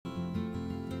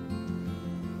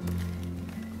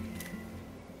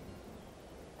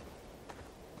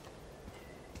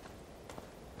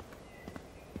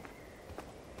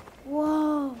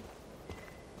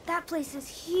place is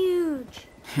huge.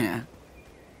 Yeah.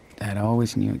 Dad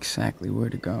always knew exactly where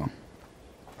to go.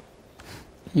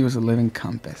 He was a living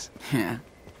compass. Yeah.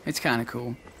 It's kind of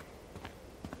cool.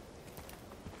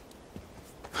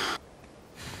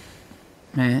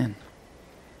 Man,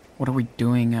 what are we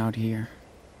doing out here?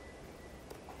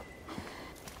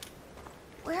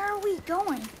 Where are we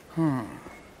going?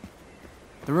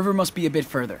 The river must be a bit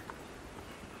further.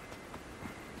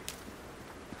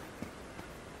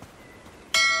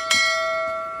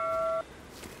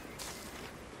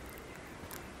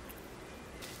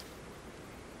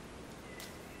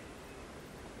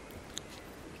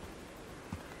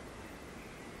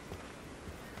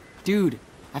 Dude,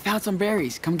 I found some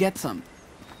berries. Come get some.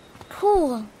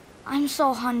 Cool. I'm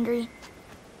so hungry.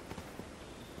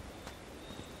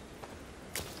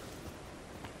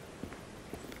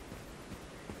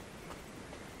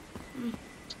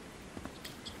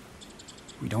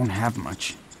 We don't have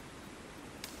much.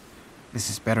 This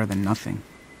is better than nothing.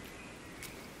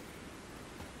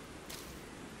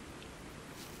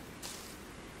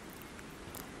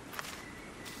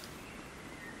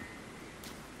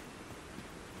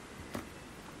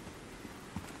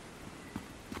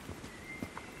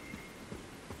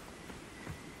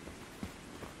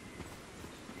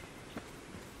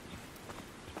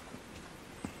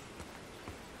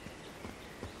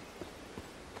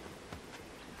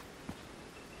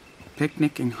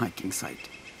 Picnic and hiking site.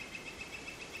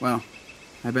 Well,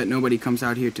 I bet nobody comes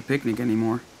out here to picnic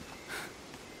anymore.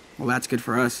 Well, that's good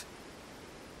for us.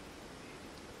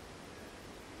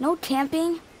 No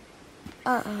camping?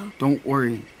 Uh-oh. Don't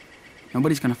worry.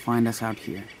 Nobody's gonna find us out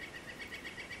here.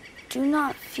 Do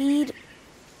not feed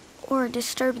or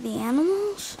disturb the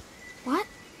animals? What?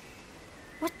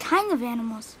 What kind of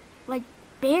animals? Like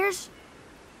bears?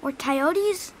 Or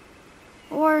coyotes?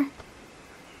 Or...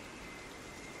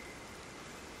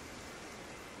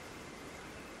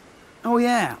 Oh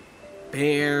yeah.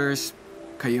 Bears,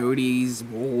 coyotes,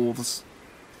 wolves,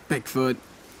 Bigfoot.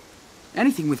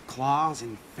 Anything with claws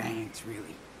and fangs,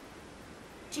 really.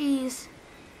 Jeez.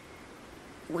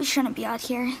 We shouldn't be out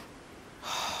here.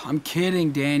 I'm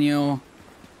kidding, Daniel.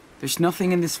 There's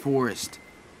nothing in this forest.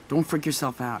 Don't freak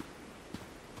yourself out.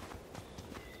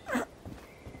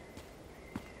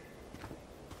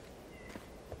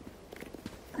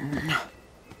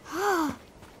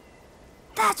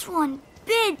 That's one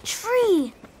big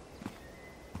tree.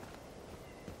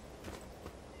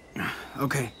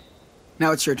 Okay.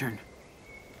 Now it's your turn.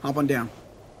 Hop on down.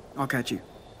 I'll catch you.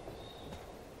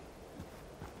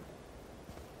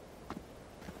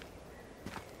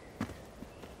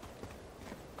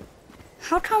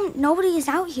 How come nobody is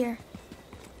out here?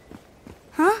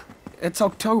 Huh? It's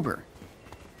October.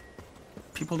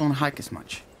 People don't hike as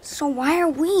much. So why are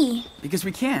we? Because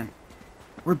we can.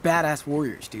 We're badass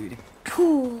warriors, dude.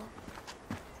 Cool.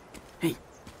 Hey,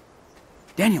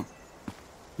 Daniel,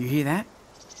 you hear that?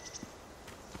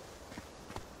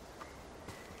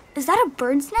 Is that a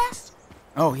bird's nest?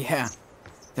 Oh, yeah.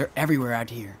 They're everywhere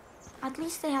out here. At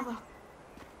least they have a...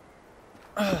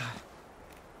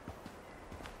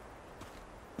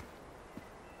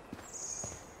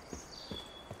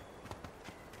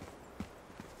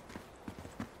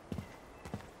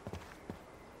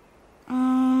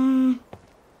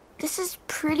 This is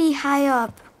pretty high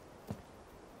up.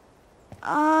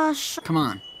 Come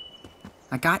on.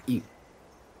 I got you.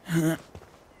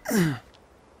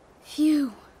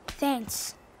 Phew.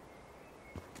 Thanks.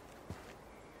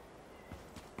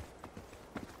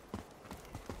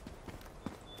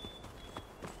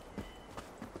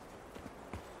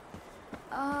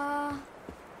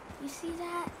 You see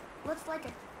that? Looks like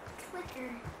a clicker.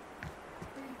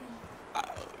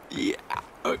 Yeah.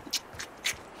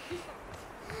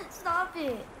 Stop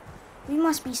it. We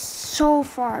must be so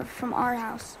far from our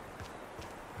house.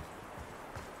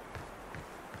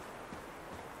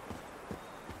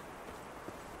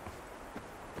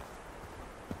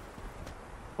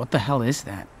 What the hell is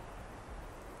that?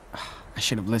 I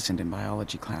should have listened in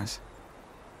biology class.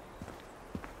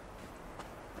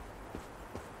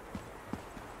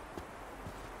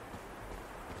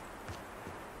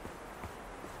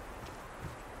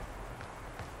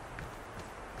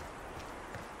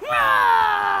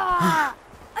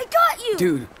 I got you!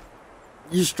 Dude,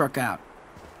 you struck out.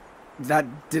 That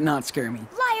did not scare me.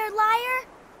 Liar, liar!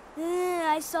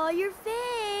 I saw your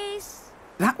face.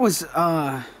 That was,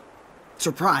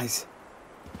 surprise.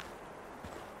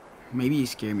 Maybe you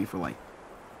scared me for like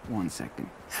 1 second.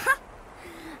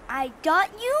 I got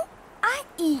you, I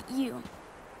eat you.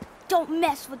 Don't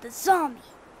mess with the zombie.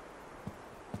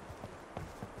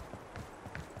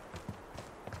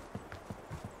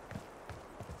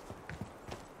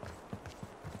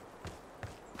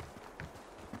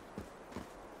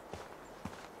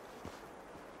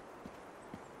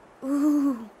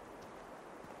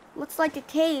 looks like a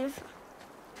cave.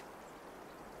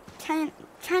 Kind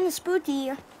of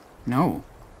spooky. No.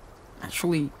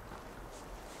 Actually,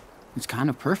 it's kind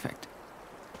of perfect.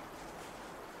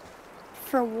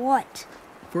 For what?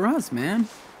 For us, man.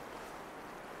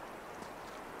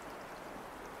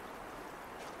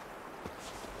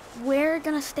 We're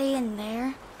gonna stay in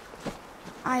there?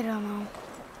 I don't know.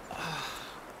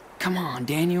 Come on,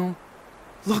 Daniel.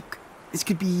 Look, this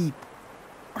could be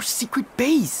our secret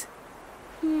base.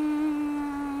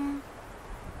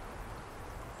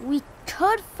 We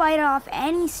could fight off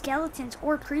any skeletons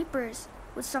or creepers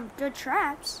with some good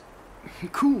traps.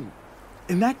 Cool.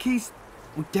 In that case,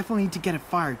 we definitely need to get a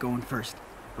fire going first,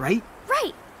 right?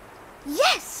 Right!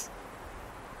 Yes!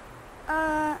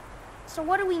 So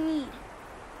what do we need?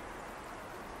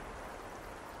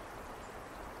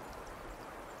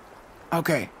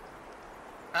 Okay.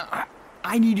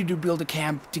 I need you to build a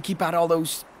camp to keep out all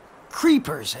those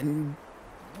creepers and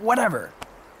whatever.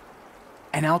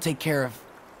 And I'll take care of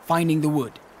finding the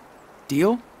wood.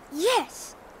 Deal?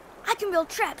 Yes! I can build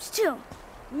traps too.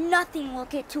 Nothing will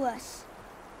get to us.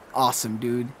 Awesome,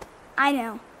 dude. I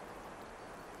know.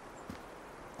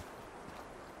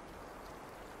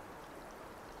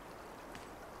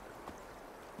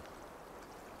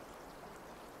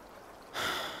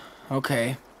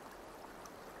 Okay.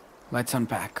 Let's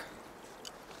unpack.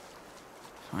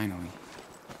 Finally.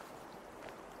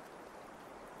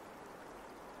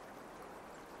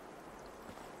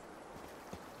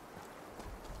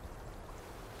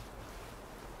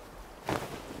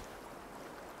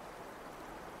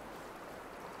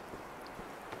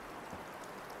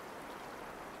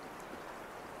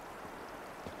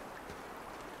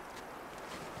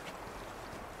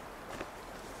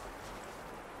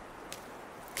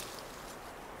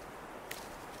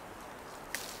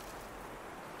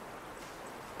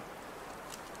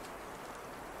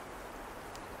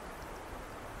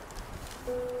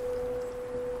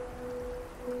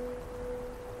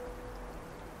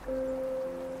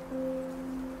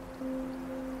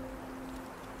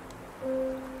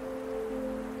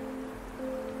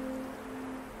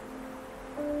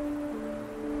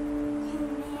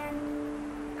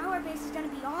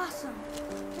 Awesome.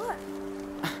 Look.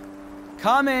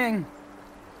 Coming!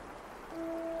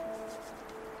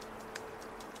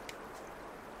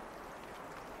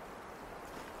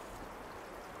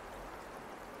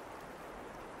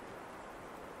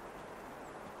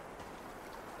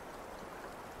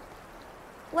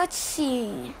 Let's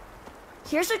see.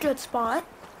 Here's a good spot.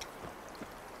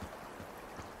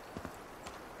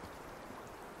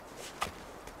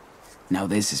 Now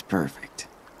this is perfect.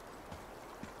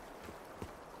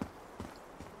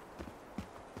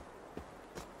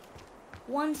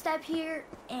 One step here,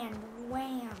 and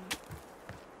wham.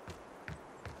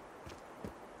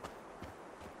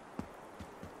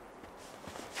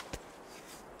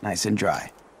 Nice and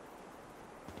dry.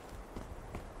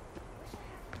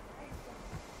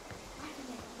 I can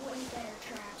make way better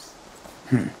traps.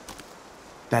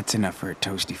 That's enough for a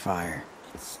toasty fire.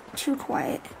 It's too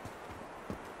quiet.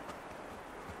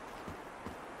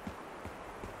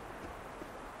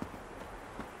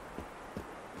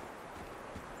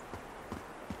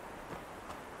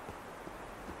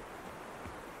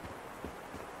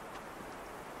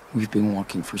 We've been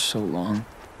walking for so long.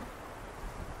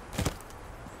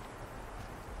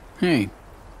 Hey,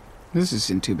 this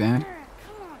isn't too bad.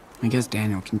 Come on. I guess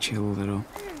Daniel can chill a little.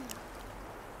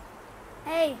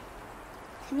 Hey,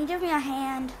 can you give me a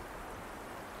hand?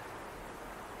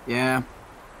 Yeah.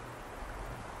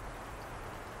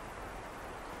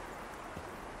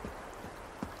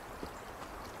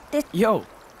 Yo,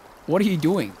 what are you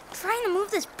doing? Trying to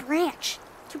move this branch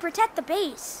to protect the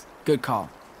base. Good call.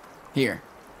 Here,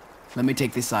 let me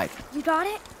take this side. You got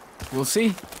it? We'll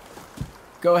see.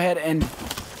 Go ahead and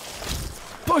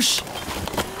push.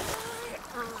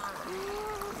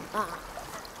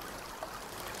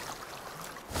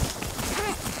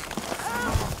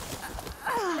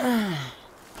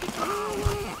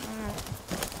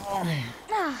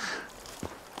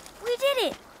 We did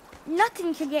it.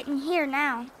 Nothing can get in here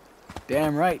now.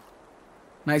 Damn right.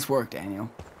 Nice work, Daniel.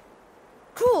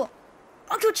 Cool.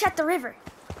 I'll go check the river.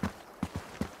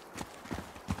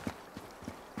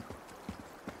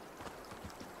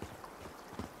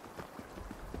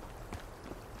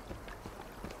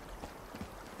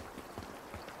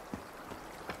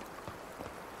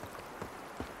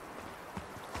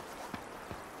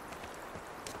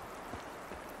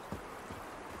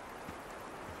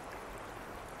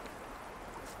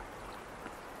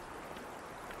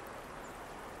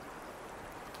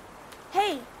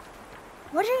 Hey,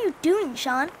 what are you doing,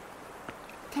 Sean?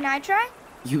 Can I try?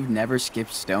 You've never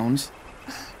skipped stones?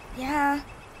 Yeah,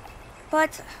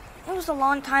 but it was a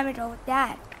long time ago with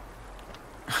Dad.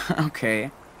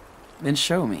 Okay, then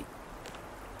show me.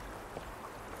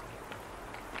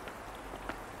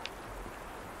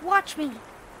 Watch me.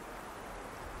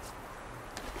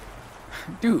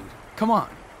 Dude, come on.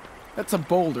 That's a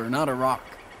boulder, not a rock.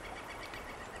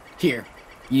 Here,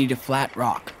 you need a flat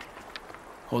rock.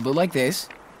 Hold it like this.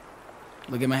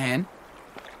 Look at my hand.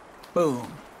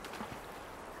 Boom.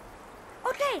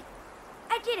 Okay,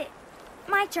 I did it.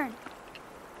 My turn.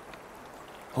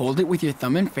 Hold it with your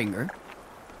thumb and finger,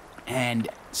 and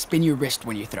spin your wrist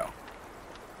when you throw.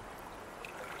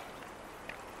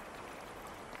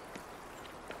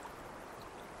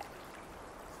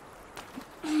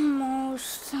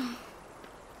 Almost.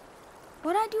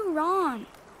 What'd I do wrong?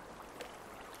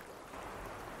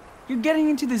 You're getting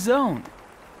into the zone.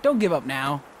 Don't give up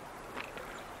now.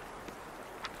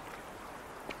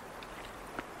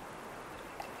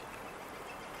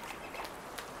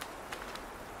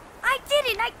 I did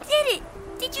it! I did it!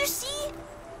 Did you see?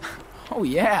 Oh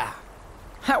yeah,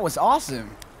 that was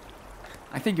awesome.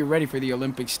 I think you're ready for the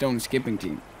Olympic stone skipping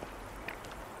team.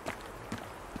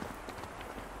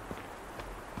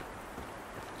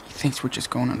 He thinks we're just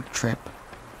going on a trip.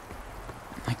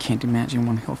 I can't imagine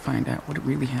when he'll find out what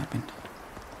really happened.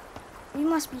 We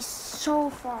must be so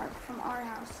far from our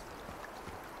house.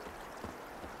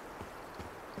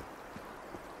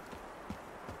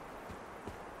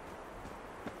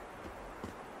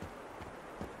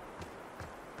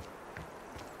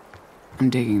 I'm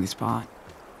digging the spot.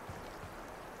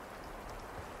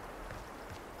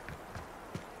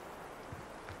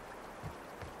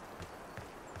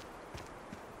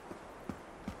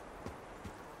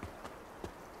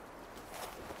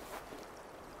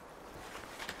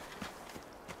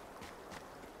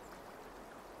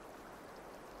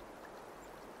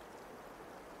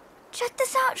 Check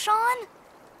this out, Sean.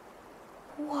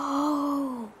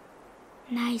 Whoa.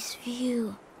 Nice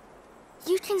view.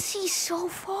 You can see so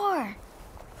far.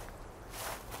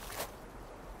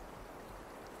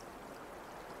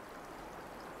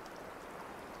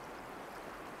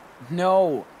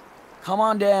 No, come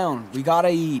on down. We gotta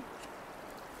eat.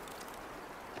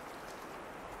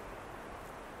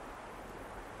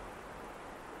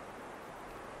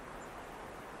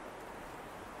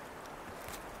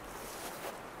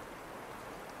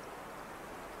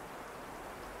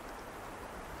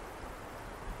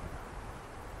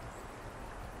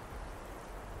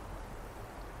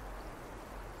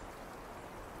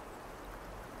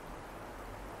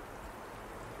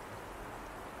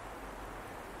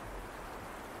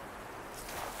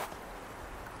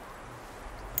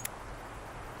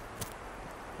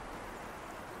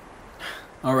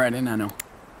 Alright, Enano.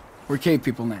 We're cave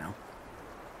people now.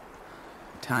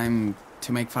 Time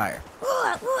to make fire.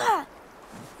 Ooh, ooh,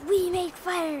 we make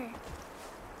fire.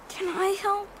 Can I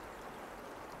help?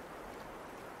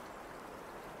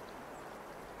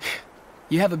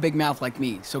 You have a big mouth like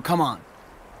me, so come on.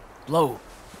 Blow.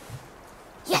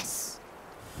 Yes.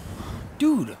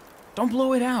 Dude, don't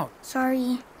blow it out.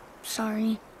 Sorry.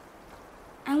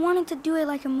 I wanted to do it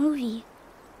like a movie.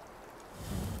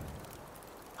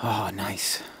 Oh,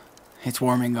 nice. It's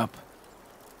warming up.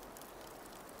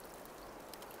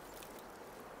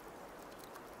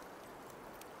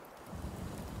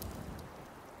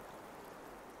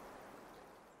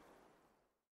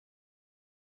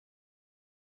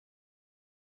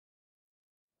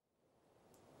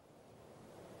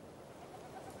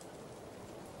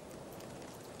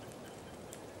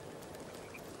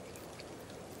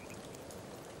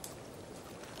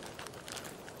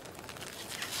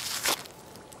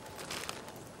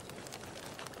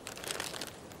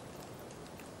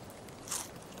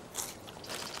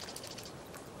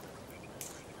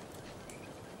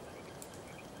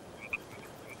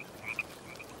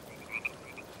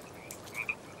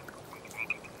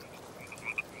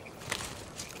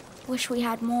 Wish we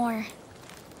had more.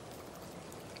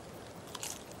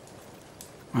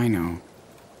 I know.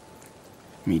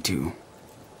 Me too.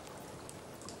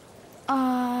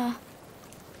 I'm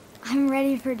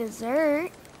ready for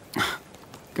dessert.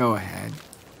 Go ahead.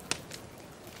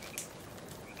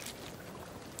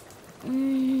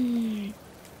 Do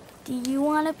you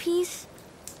want a piece?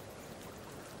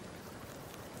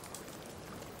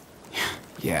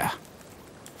 Yeah.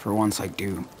 For once I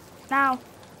do. Now,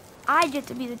 I get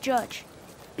to be the judge.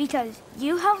 Because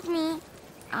you helped me,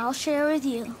 I'll share with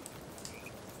you.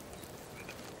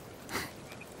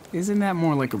 Isn't that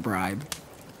more like a bribe?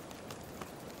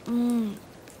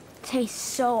 Tastes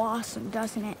so awesome,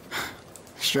 doesn't it?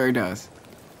 Sure does.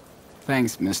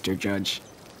 Thanks, Mr. Judge.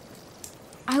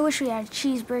 I wish we had a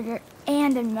cheeseburger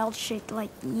and a milkshake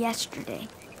like yesterday.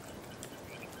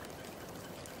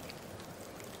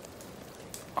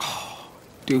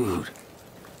 Dude,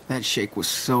 that shake was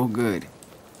so good.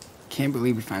 Can't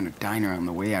believe we found a diner on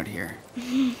the way out here.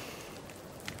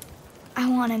 I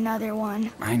want another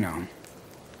one. I know.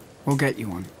 We'll get you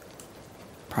one.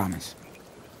 Promise.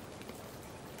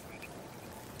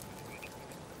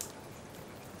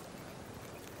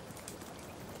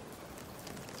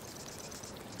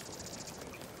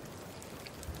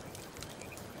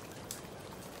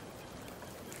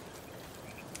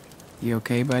 You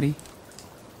okay, buddy?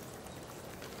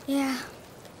 Yeah.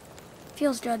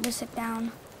 Feels good to sit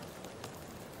down.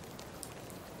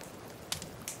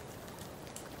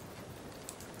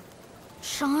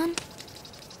 Sean,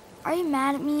 are you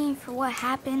mad at me for what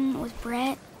happened with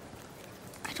Brett?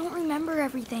 I don't remember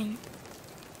everything.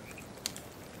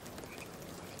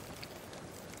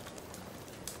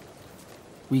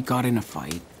 We got in a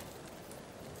fight.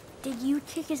 Did you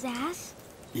kick his ass?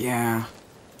 Yeah,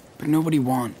 but nobody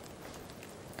won.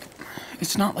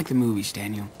 It's not like the movies,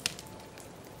 Daniel.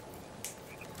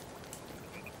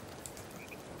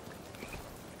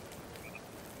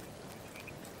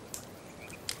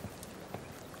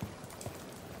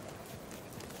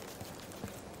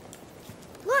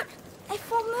 Look, a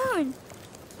full moon.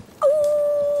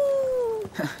 Ooh!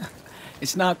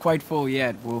 It's not quite full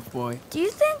yet, Wolf Boy. Do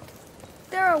you think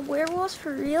there are werewolves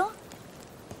for real?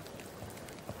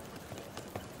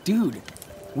 Dude,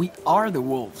 we are the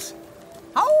wolves.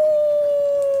 Ow!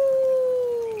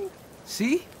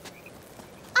 See?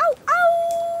 Ow! Ow!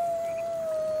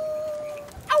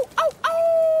 Ow! Ow! Ow!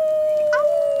 Ow! Ow!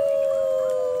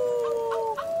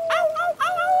 Ow! Ow!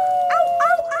 Ow!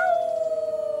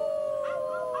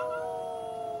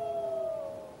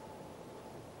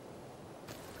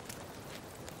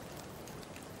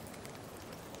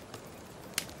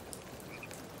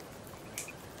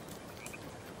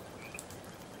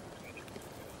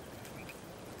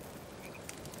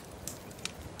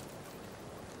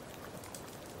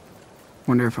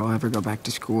 Wonder if I'll ever go back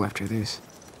to school after this.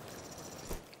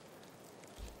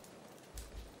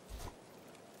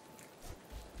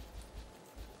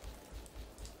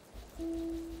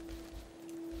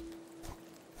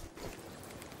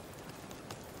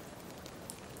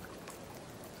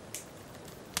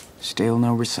 Still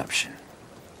no reception.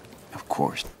 Of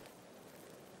course.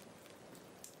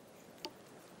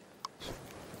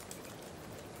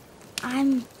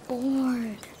 I'm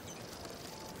bored.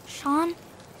 Sean,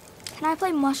 can I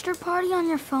play Mustard Party on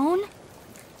your phone?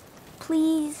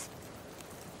 Please?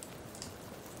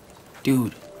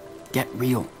 Dude, get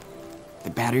real.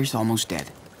 The battery's almost dead,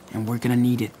 and we're gonna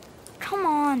need it. Come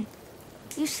on.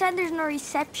 You said there's no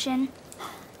reception.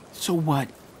 So what?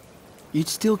 You'd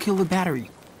still kill the battery.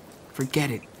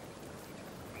 Forget it.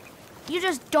 You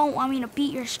just don't want me to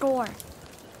beat your score.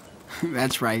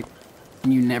 That's right.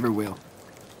 And you never will.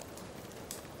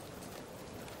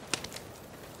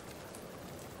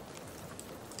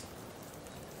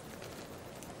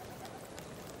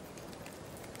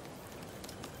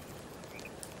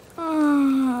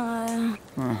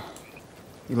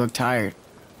 You look tired.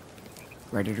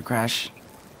 Ready to crash?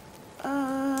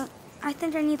 I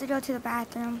think I need to go to the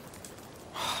bathroom.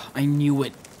 I knew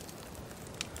it.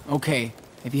 Okay,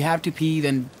 if you have to pee,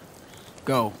 then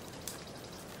go.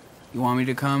 You want me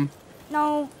to come?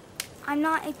 No, I'm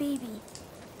not a baby.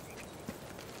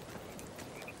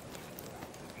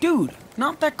 Dude,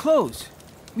 not that close.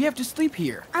 We have to sleep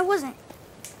here. I wasn't.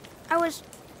 I was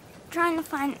trying to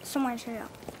find somewhere to go.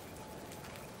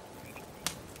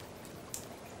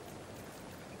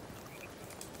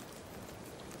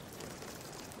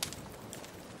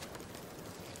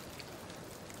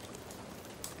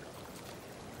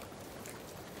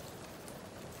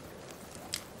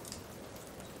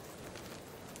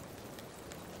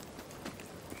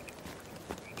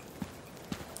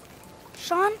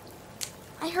 Sean,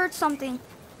 I heard something.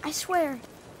 I swear.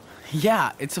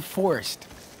 Yeah, it's a forest.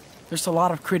 There's a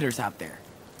lot of critters out there.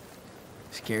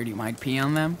 Scared you might pee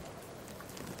on them?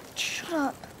 Shut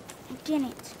up. I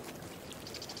didn't.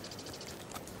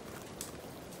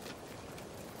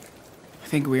 I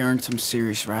think we earned some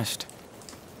serious rest.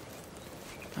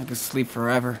 I could sleep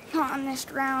forever. Not on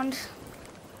this round.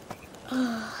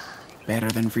 Better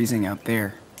than freezing out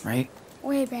there, right?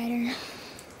 Way better.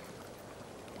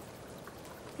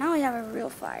 Now we have a real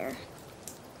fire.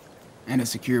 And a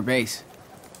secure base.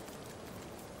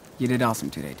 You did awesome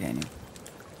today, Daniel.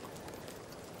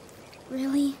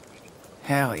 Really?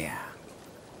 Hell yeah.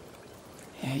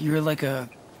 Yeah, you're like a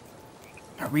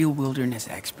real wilderness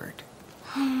expert.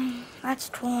 That's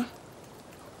cool.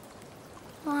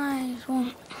 My eyes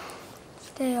won't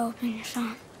stay open,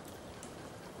 Sean.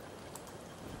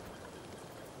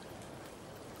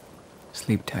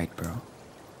 Sleep tight, bro.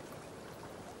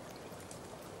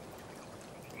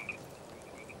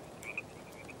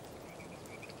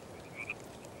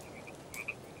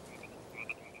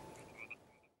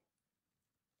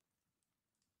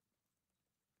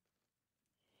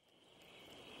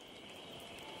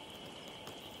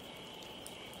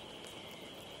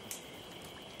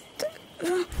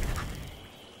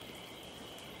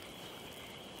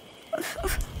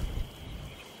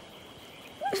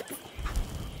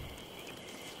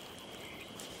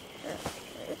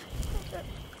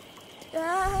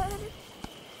 Dad.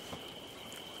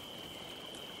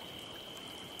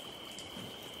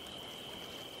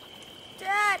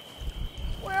 Dad,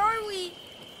 where are we?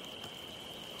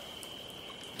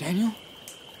 Daniel?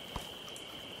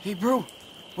 Hey, bro,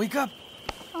 wake up.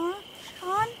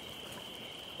 Sean?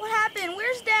 What happened?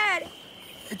 Where's Dad?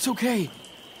 It's okay.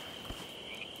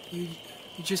 You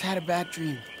just had a bad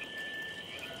dream.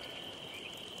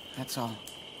 That's all.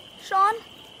 Sean?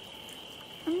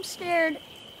 I'm scared.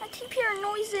 I keep hearing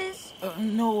noises.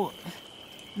 No,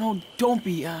 don't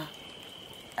be.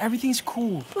 Everything's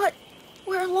cool. But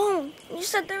we're alone. You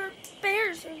said there were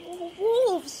bears and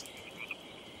wolves.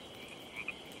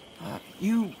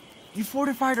 You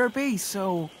fortified our base,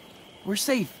 so we're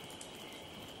safe.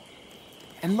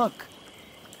 And look,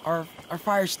 our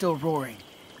fire's still roaring.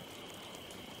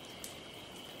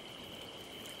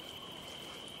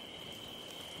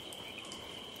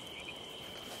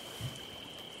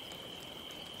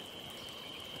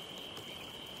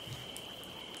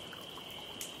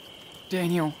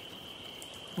 Daniel,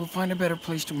 we'll find a better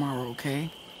place tomorrow, okay?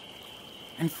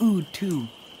 And food, too.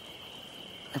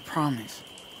 I promise.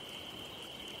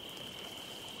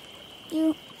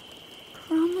 You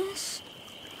promise?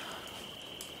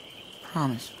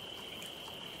 Promise.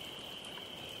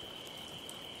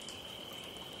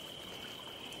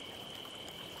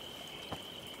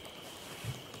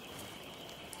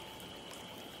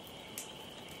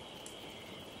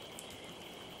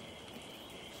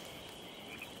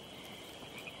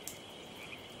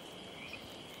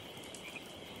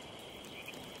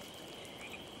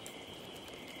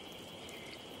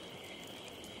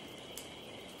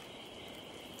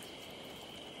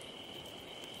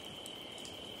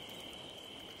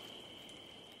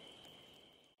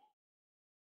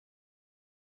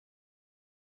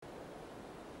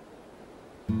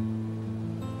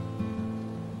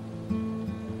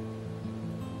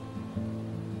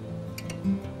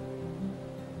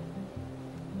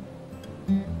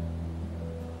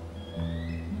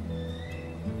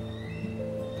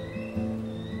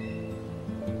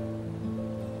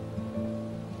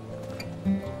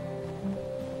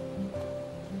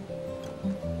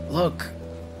 Look,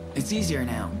 it's easier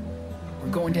now. We're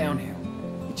going downhill.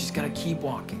 We just gotta keep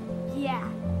walking. Yeah.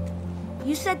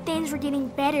 You said things were getting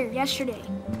better yesterday.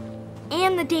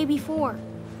 And the day before.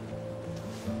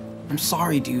 I'm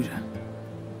sorry, dude.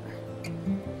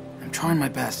 I'm trying my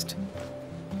best.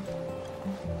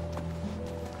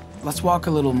 Let's walk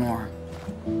a little more.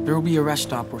 There will be a rest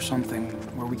stop or something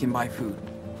where we can buy food.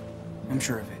 I'm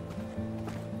sure of it.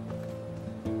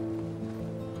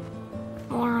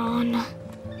 Moron.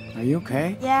 Are you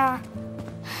okay? Yeah.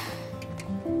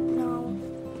 No.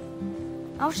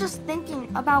 I was just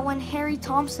thinking about when Harry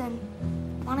Thompson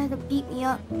wanted to beat me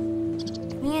up.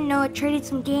 Me and Noah traded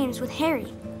some games with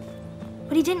Harry.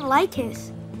 But he didn't like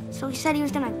his. So he said he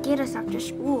was gonna get us after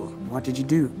school. What did you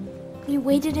do? We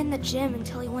waited in the gym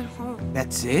until he went home.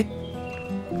 That's it?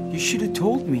 You should have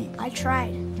told me. I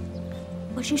tried.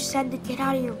 But you said to get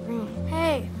out of your room.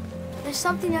 Hey, there's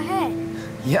something ahead.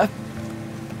 Yep.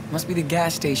 Must be the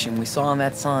gas station we saw on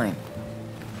that sign.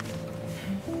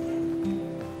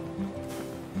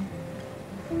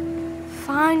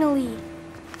 Finally.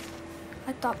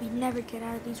 I thought we'd never get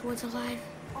out of these woods alive.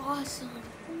 Awesome.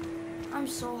 I'm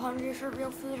so hungry for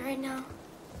real food right now.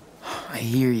 I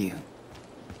hear you.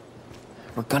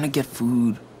 We're gonna get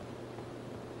food.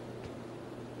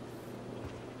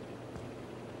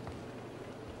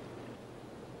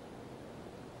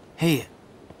 Hey,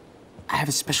 I have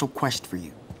a special quest for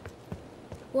you.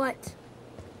 What?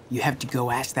 You have to go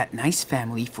ask that nice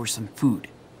family for some food.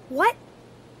 What?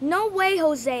 No way,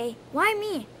 Jose. Why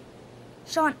me?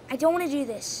 Sean, I don't want to do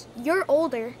this. You're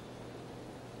older.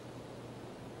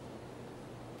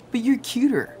 But you're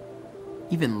cuter.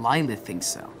 Even Lila thinks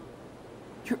so.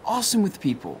 You're awesome with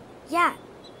people. Yeah,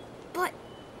 but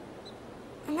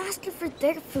I'm asking for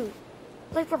their food.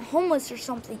 Like we're homeless or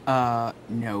something.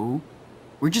 No.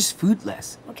 We're just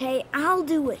foodless. Okay, I'll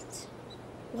do it.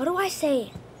 What do I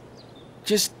say?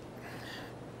 Just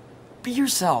be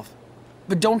yourself.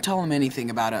 But don't tell them anything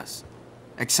about us.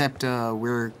 Except,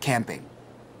 we're camping.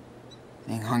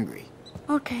 Being hungry.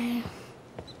 Okay.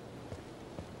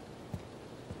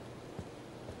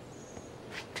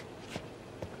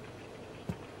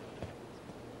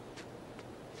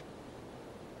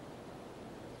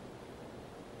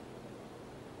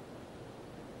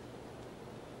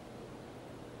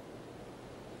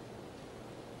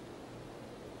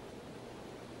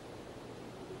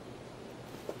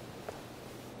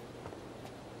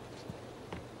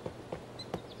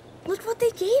 Look what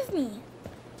they gave me.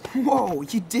 Whoa,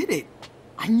 you did it.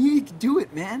 I knew you could do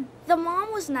it, man. The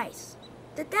mom was nice.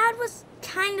 The dad was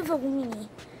kind of a weenie.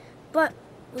 But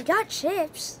we got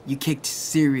chips. You kicked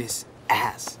serious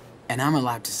ass, and I'm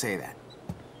allowed to say that.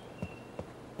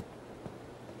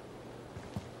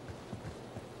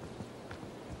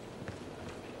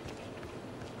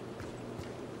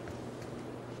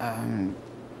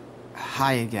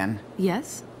 Hi again.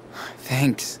 Yes?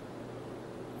 Thanks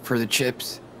for the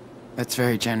chips. That's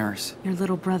very generous. Your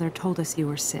little brother told us you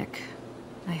were sick.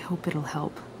 I hope it'll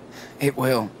help. It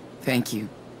will. Thank you.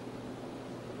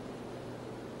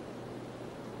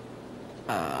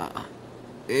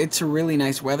 It's a really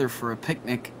nice weather for a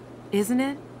picnic. Isn't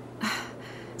it?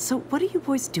 So what are you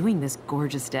boys doing this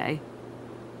gorgeous day?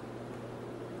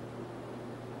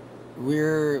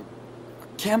 We're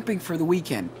camping for the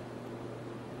weekend.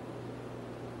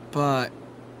 But,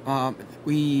 my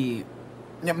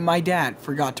dad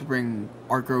forgot to bring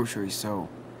our groceries, so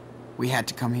we had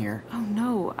to come here. Oh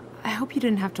no, I hope you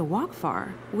didn't have to walk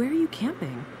far. Where are you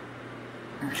camping?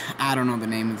 I don't know the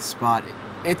name of the spot.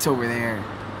 It's over there.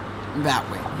 That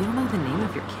way. You don't know the name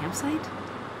of your campsite?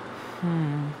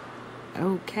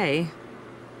 Okay.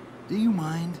 Do you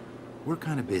mind? We're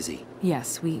kind of busy.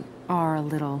 Yes, we are a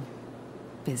little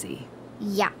busy.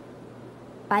 Yeah.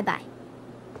 Bye-bye.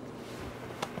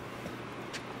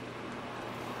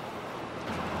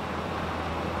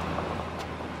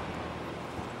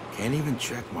 Can't even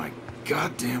check my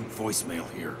goddamn voicemail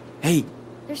here. Hey,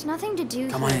 There's nothing to do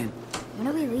come on here. in.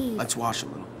 When do we leave? Let's wash a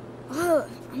little. Ugh,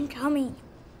 I'm coming.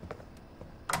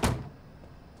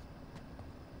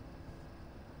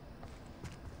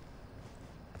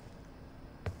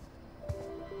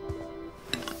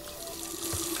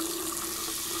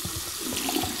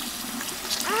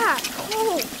 Ah,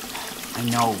 cold. I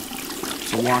know.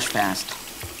 So wash fast.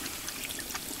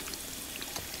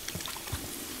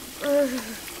 Ugh,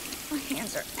 my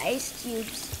hands are ice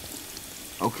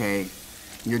cubes. Okay,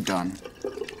 you're done.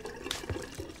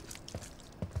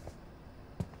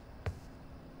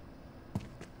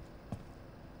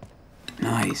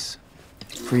 Nice.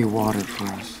 Free water for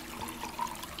us.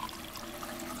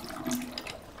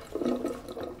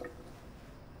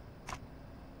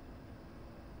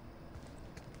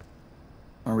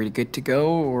 Are we good to go,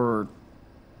 or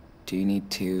do you need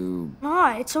to...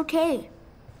 Nah, it's okay.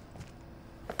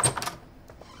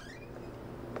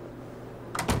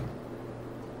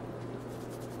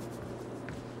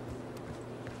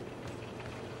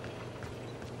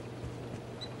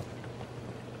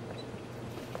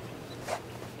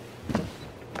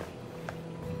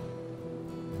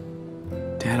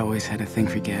 Dad always had a thing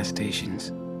for gas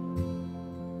stations.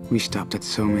 We stopped at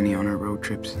so many on our road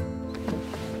trips.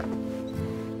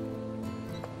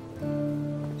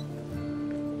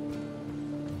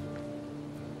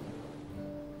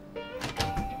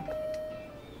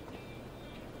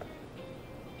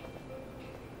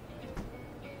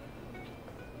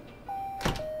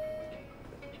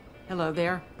 Hello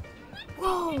there.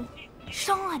 Whoa,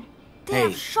 Sean, they Hey.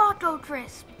 have Choco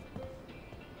Crisp.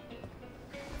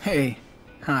 Hey,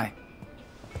 hi.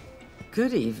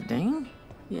 Good evening.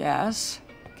 Yes.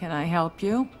 Can I help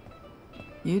you?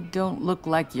 You don't look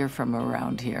like you're from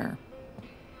around here.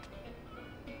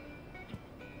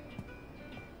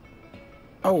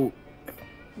 Oh,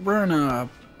 we're on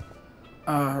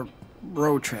a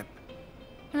road trip.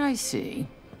 I see.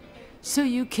 So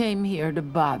you came here to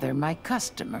bother my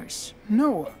customers.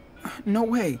 No, no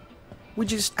way. We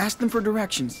just asked them for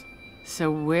directions.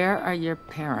 So where are your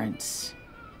parents?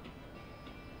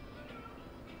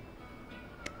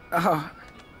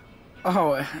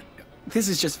 This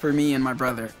is just for me and my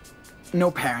brother. No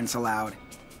parents allowed.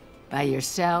 By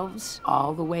yourselves,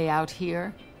 all the way out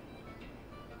here?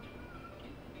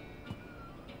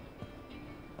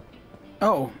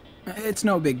 Oh, it's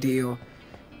no big deal.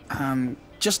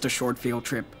 Just a short field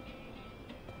trip.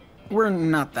 We're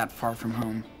not that far from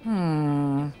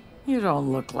home. You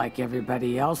don't look like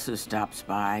everybody else who stops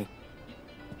by.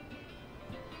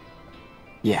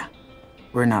 Yeah,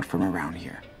 we're not from around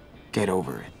here. Get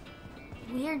over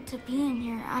it. Weird to be in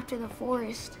here after the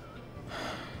forest.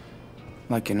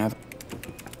 Like another...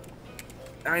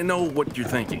 I know what you're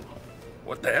thinking.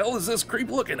 What the hell is this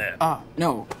creep looking at?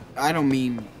 No, I don't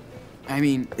mean... I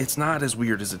mean... It's not as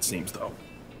weird as it seems, though.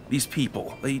 These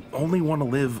people, they only want to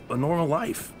live a normal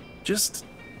life. Just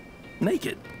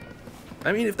naked.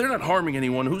 I mean, if they're not harming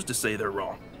anyone, who's to say they're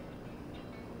wrong?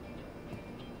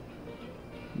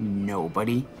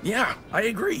 Nobody. Yeah, I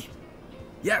agree.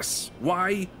 Yes,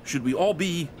 why should we all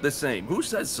be the same? Who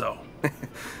says so?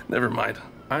 Never mind.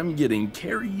 I'm getting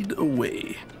carried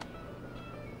away.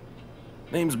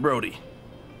 Name's Brody.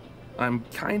 I'm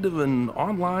kind of an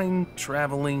online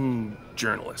traveling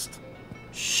journalist.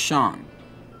 Sean.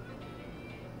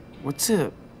 What's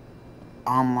a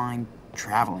online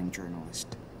traveling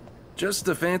journalist? Just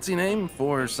a fancy name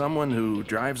for someone who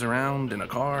drives around in a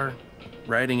car,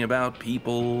 writing about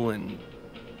people and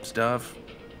stuff.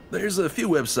 There's a few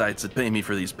websites that pay me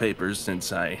for these papers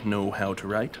since I know how to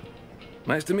write.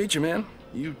 Nice to meet you, man.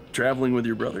 You traveling with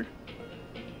your brother?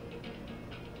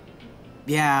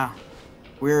 Yeah,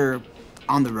 we're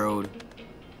on the road,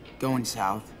 going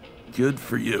south. Good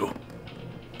for you.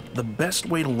 The best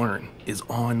way to learn is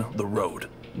on the road.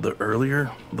 The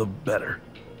earlier, the better.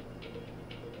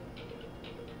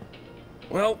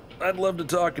 Well, I'd love to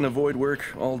talk and avoid work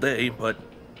all day, but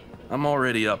I'm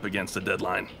already up against a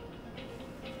deadline.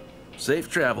 Safe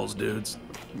travels, dudes.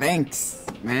 Thanks,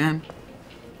 man.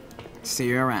 See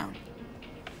you around.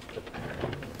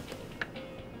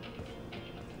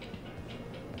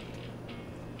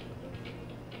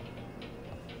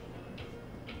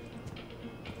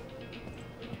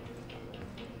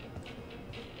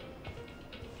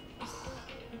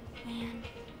 Man.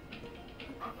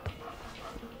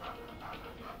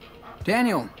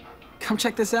 Daniel, come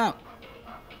check this out.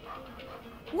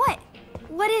 What?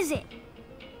 What is it?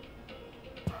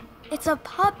 It's a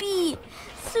puppy!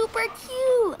 Super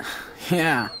cute!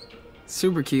 Yeah,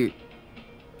 super cute.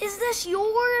 Is this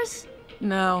yours?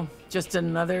 No, just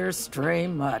another stray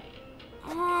mutt.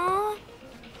 Aww,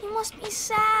 he must be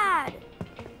sad.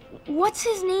 What's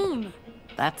his name?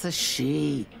 That's a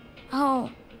she. Oh,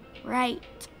 right.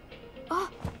 Oh,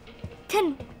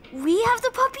 can we have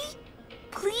the puppy?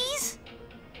 Please?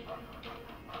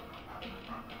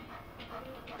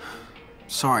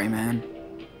 Sorry, man.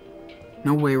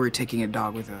 No way we're taking a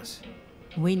dog with us.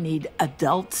 We need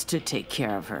adults to take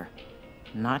care of her,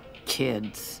 not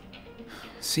kids.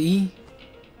 See?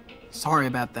 Sorry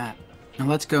about that. Now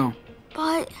let's go.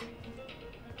 But...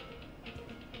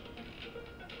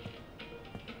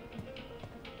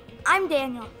 I'm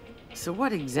Daniel. So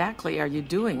what exactly are you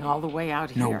doing all the way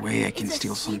out No here? way I can It's a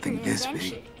steal something secret this invention.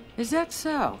 big. Is that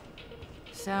so?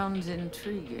 Sounds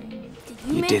intriguing. Did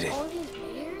you You make did it. all these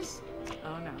bears?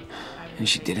 Oh no. And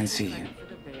she didn't see you. For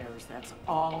the bears, that's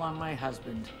all on my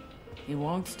husband. He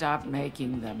won't stop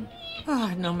making them.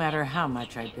 Ah, no matter how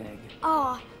much I beg.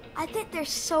 Oh, I think they're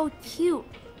so cute.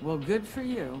 Well, good for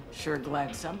you. Sure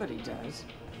glad somebody does.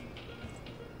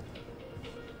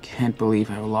 Can't believe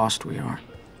how lost we are.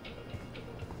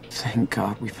 Thank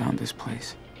God we found this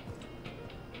place.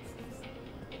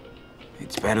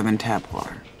 It's better than tap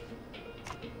water.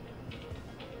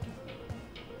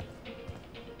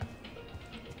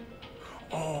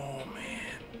 Oh, man.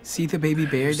 See the baby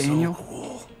bear, Daniel? So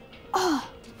cool. Oh,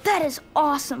 that is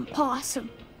awesome,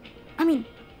 possum. I mean,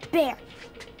 bear.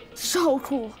 So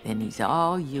cool. Then he's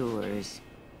all yours.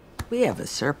 We have a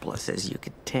surplus, as you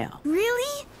can tell.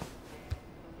 Really?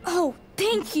 Oh,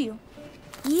 thank you.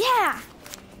 Yeah.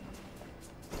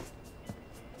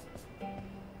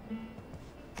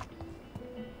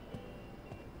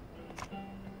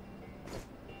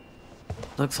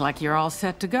 Looks like you're all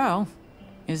set to go.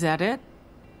 Is that it?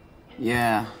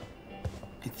 Yeah,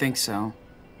 I think so.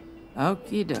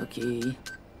 Okie dokie.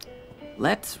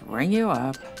 Let's ring you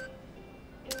up.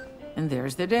 And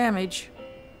there's the damage.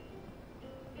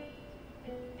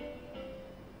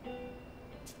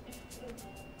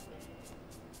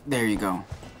 There you go.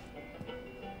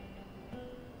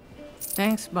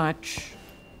 Thanks much.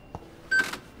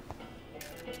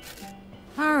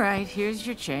 All right, here's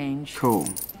your change. Cool.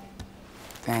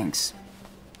 Thanks.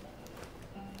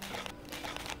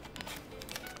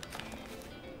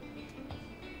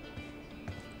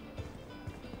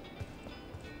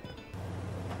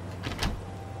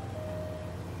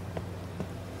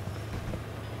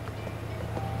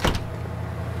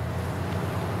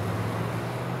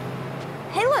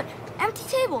 Hey, look, empty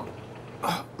table.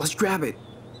 Oh, let's grab it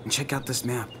and check out this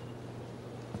map.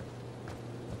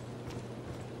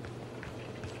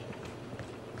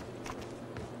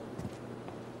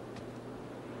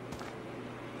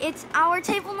 It's our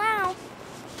table now.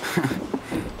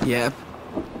 Yep.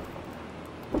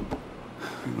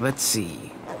 Let's see.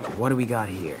 What do we got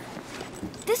here?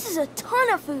 This is a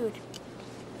ton of food.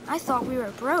 I thought we were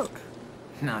broke.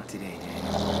 Not today,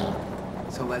 Daniel.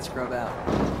 So let's grub out.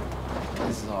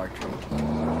 This is our treat.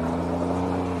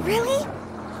 Really?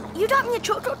 You got me a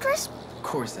Choco Crisp? Of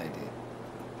course I did.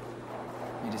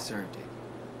 You deserved it.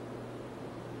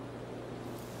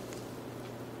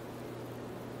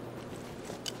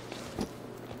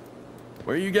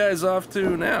 Where are you guys off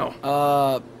to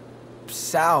now?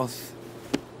 South.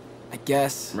 I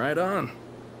guess. Right on.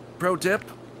 Pro tip,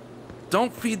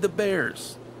 don't feed the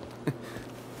bears.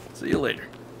 See you later.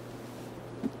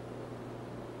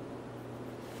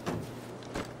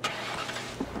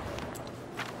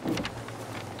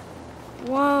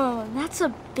 Whoa, that's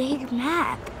a big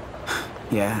map.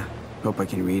 Yeah, hope I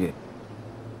can read it.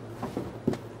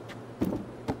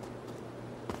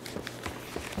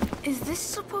 Is this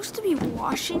supposed to be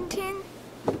Washington?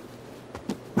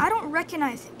 I don't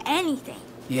recognize anything.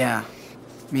 Yeah,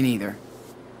 me neither.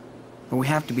 But we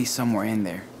have to be somewhere in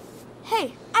there.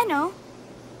 Hey, I know.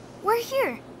 We're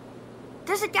here.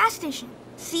 There's a gas station.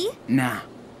 See? Nah,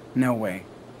 no way.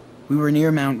 We were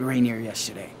near Mount Rainier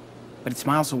yesterday, but it's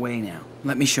miles away now.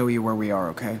 Let me show you where we are,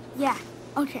 okay? Yeah,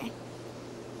 okay.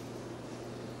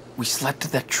 We slept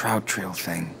at that trout trail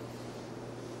thing.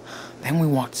 Then we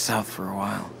walked south for a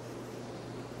while.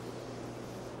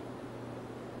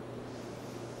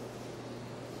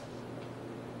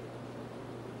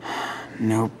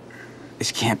 Nope.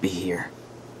 This can't be here.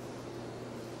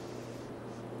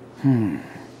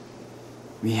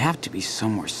 We have to be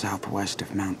somewhere southwest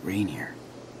of Mount Rainier.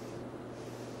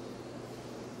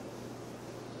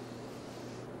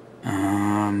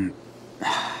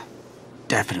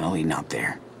 Definitely not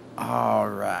there. All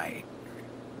right.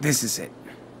 This is it.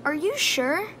 Are you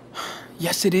sure?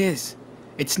 Yes, it is.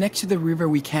 It's next to the river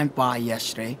we camped by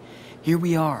yesterday. Here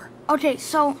we are. Okay,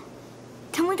 so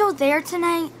can we go there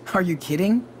tonight? Are you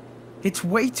kidding? It's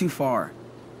way too far.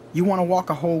 You want to walk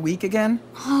a whole week again?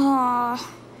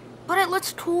 But it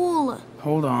looks cool.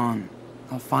 Hold on.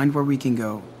 I'll find where we can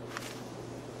go.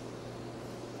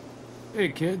 Hey,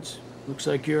 kids. Looks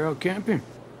like you're out camping.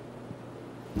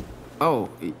 Oh,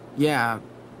 yeah.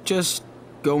 Just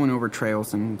going over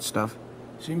trails and stuff.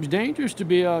 Seems dangerous to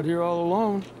be out here all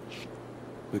alone.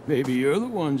 But maybe you're the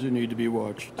ones who need to be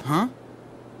watched. Huh?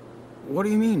 What do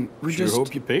you mean? We Sure just...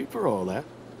 hope you paid for all that.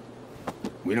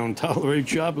 We don't tolerate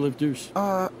shoplifters.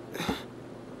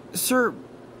 Sir,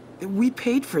 we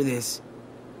paid for this.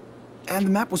 And the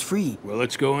map was free. Well,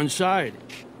 let's go inside.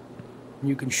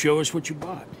 You can show us what you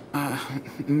bought.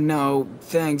 No,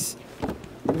 thanks.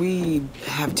 We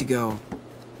have to go.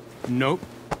 Nope.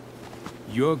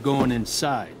 You're going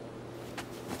inside.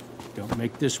 Don't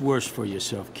make this worse for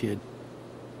yourself, kid.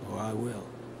 Or I will.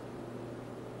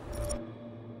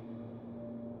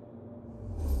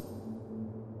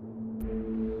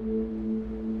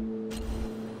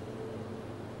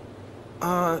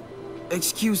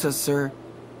 Excuse us, sir.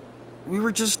 We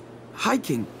were just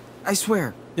hiking, I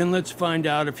swear. Then let's find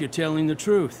out if you're telling the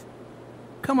truth.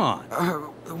 Come on.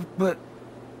 But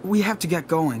we have to get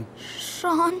going.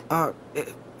 Sean?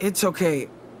 It's okay.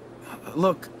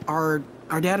 Look, our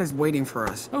dad is waiting for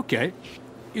us. Okay.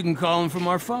 You can call him from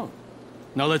our phone.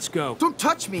 Now let's go. Don't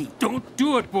touch me! Don't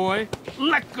do it, boy!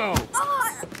 Let go!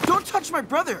 Don't touch my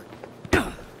brother!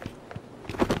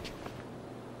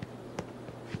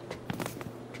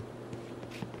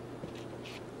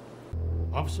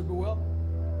 Officer Buell?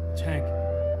 It's Hank.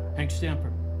 Hank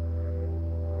Stamper.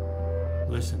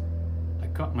 Listen, I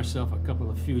caught myself a couple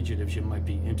of fugitives you might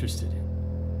be interested in.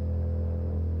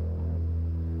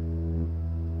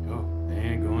 Oh, they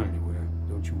ain't going anywhere.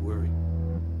 Don't you worry.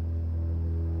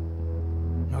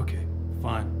 Okay,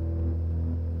 fine.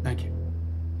 Thank you.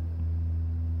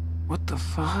 What the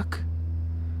fuck?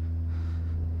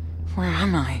 Where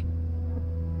am I?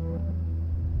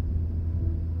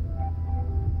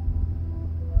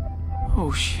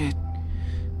 Oh shit.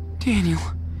 Daniel.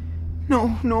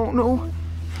 No, no, no.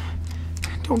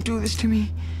 Don't do this to me.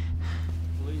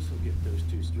 Police will get those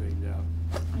two straightened out.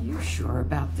 Are you sure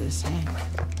about this, Hank?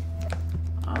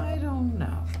 I don't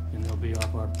know. And they'll be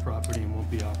off our property and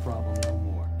won't be our problem no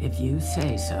more. If you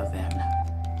say so, then,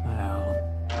 well,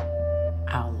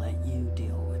 I'll let you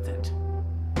deal with it.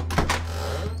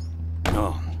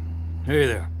 Oh, hey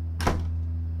there.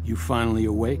 You finally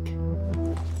awake?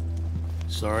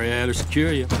 Sorry I had to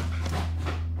secure you.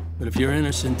 But if you're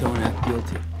innocent, don't act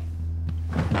guilty.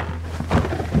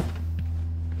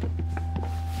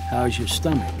 How's your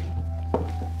stomach?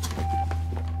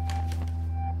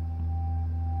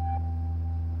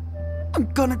 I'm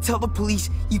gonna tell the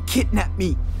police you kidnapped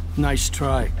me. Nice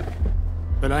try.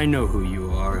 But I know who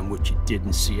you are and what you did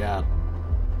in Seattle.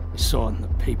 I saw it in the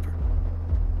paper.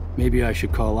 Maybe I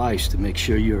should call ICE to make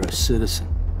sure you're a citizen.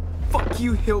 Fuck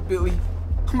you, hillbilly.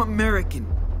 I'm American.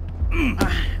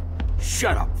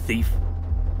 Shut up, thief.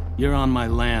 You're on my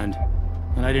land,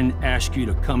 and I didn't ask you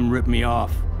to come rip me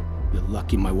off. You're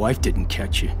lucky my wife didn't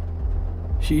catch you.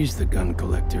 She's the gun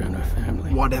collector in our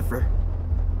family. Whatever.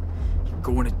 You're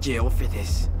going to jail for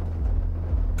this.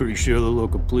 Pretty sure the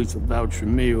local police will vouch for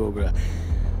me over a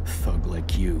thug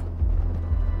like you.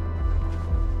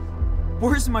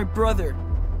 Where's my brother?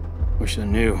 Wish I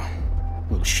knew.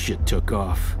 Little shit took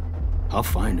off. I'll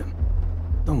find him.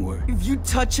 Don't worry. If you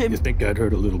touch him... You think I'd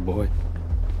hurt a little boy?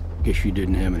 Guess you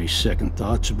didn't have any second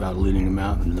thoughts about leading him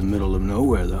out into the middle of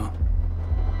nowhere, though.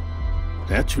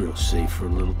 That's real safe for a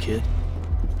little kid.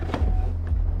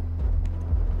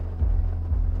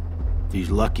 If he's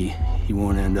lucky, he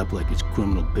won't end up like his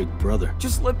criminal big brother.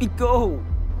 Just let me go.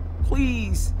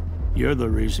 Please. You're the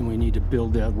reason we need to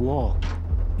build that wall.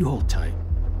 You hold tight.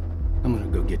 I'm gonna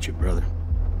go get your brother.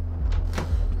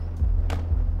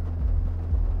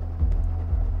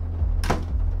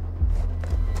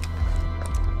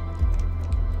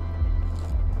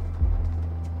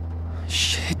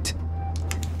 Shit.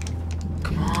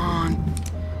 Come on.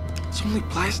 It's only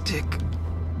plastic.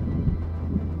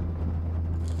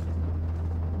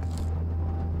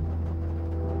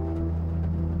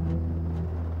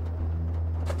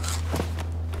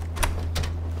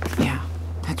 Yeah,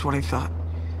 that's what I thought.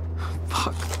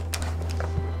 Fuck.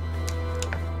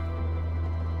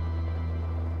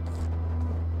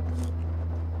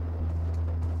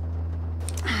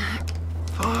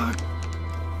 Fuck.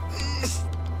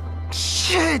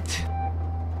 Shit!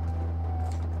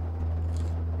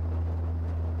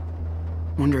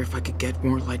 Wonder if I could get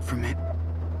more light from it.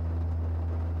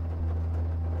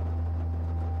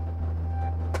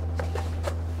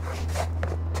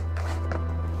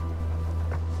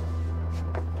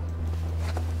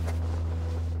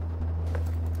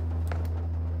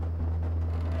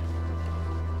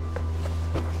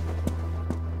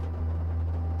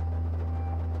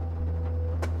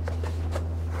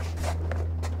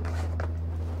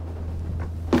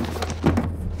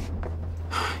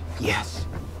 Yes.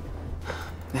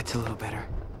 That's a little better.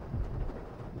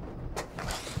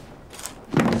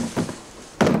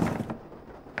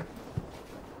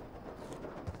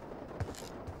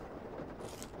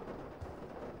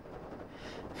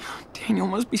 Daniel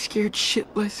must be scared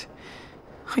shitless.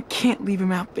 I can't leave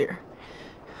him out there.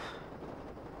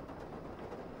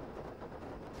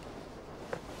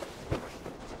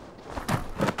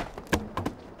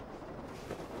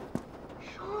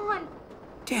 Sean!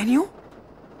 Daniel?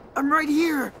 I'm right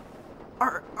here.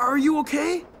 Are you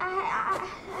okay?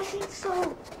 I think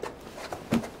so.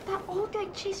 That old guy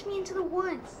chased me into the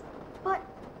woods, but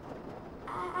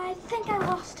I think I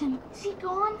lost him. Is he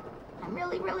gone? I'm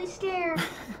really scared.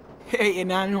 Hey,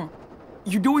 Enano.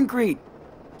 You're doing great.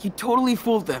 You totally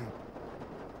fooled them.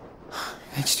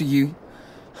 Thanks to you,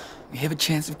 we have a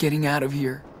chance of getting out of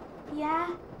here. Yeah?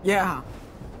 Yeah.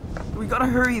 We gotta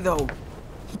hurry, though.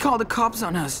 He called the cops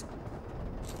on us.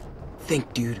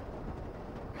 Think, dude.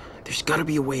 There's gotta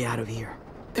be a way out of here.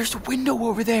 There's a window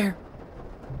over there.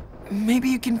 Maybe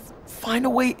you can find a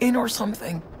way in or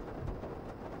something.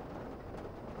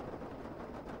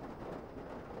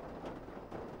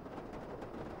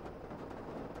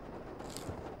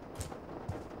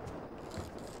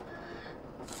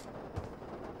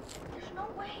 There's no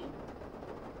way.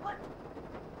 What?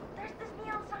 There's this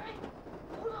neon sign.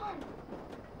 Hold on.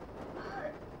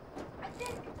 I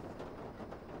think...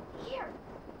 Here.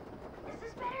 Is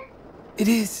this better? It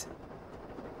is.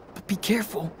 But be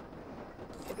careful.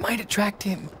 It might attract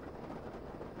him.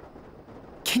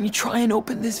 Can you try and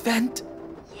open this vent?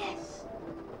 Yes.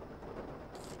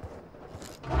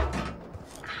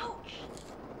 Ouch.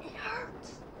 It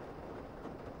hurts.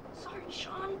 Sorry,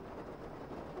 Sean.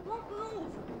 I won't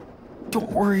move.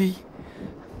 Don't worry.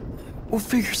 We'll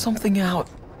figure something out.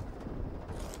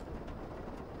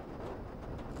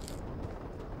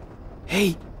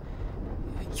 Hey,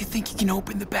 you think you can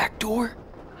open the back door?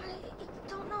 I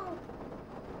don't know.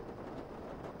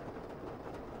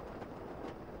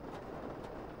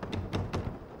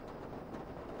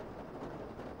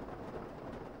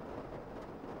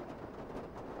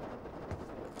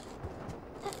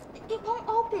 It won't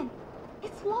open.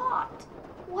 It's locked.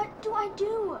 What do I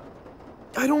do?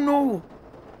 I don't know.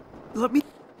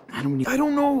 I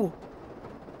don't know.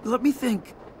 Let me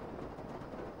think.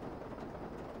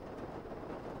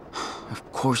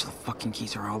 Of course the fucking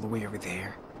keys are all the way over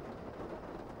there.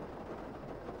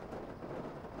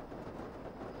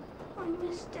 I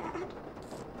miss Dad.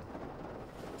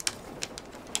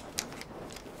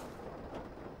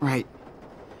 Right.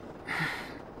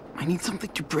 I need something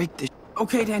to break this.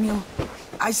 Okay, Daniel.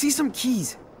 I see some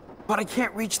keys, but I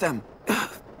can't reach them.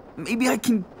 Maybe I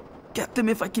can get them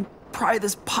if I can pry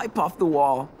this pipe off the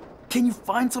wall. Can you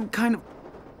find some kind of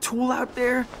tool out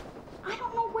there? I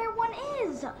don't know where one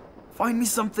is. Find me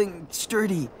something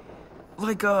sturdy,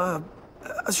 like a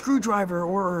screwdriver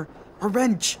or a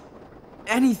wrench.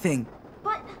 Anything.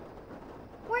 But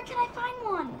where can I find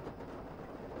one?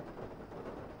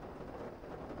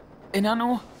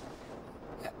 Enano,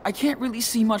 I can't really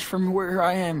see much from where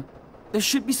I am. There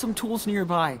should be some tools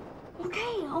nearby.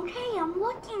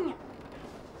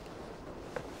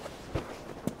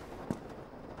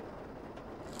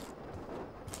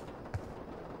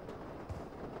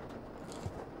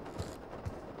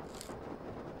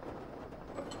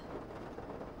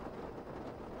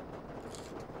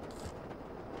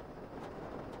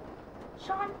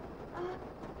 Sean,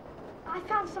 I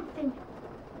found something.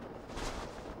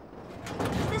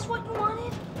 Is this what you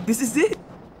wanted? This is it.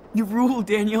 You rule,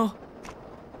 Daniel.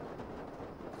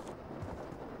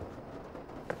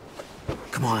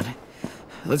 Come on.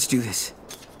 Let's do this.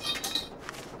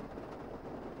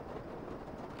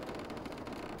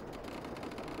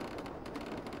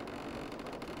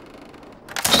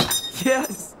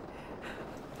 Yes!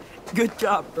 Good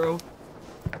job, bro.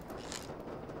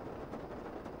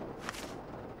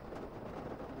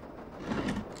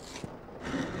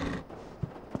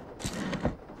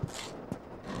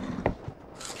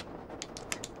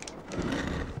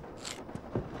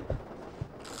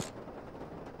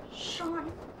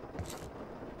 Sean,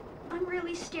 I'm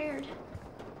really scared.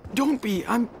 Don't be.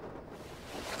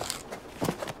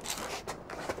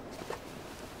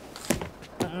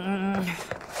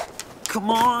 Come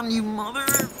on, you mother.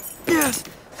 Yes.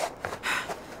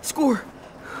 Score.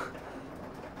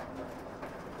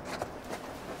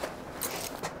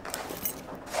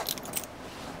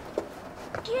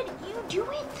 Did you do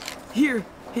it?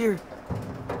 Here.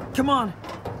 Come on.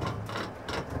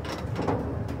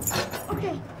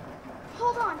 Okay,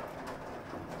 hold on.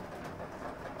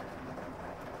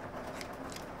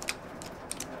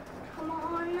 Come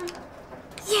on.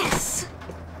 Yes!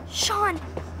 Sean!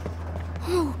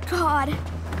 Oh, God.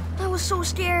 I was so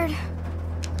scared.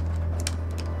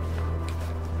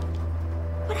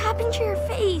 What happened to your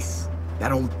face?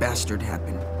 That old bastard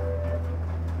happened.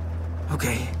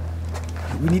 Okay.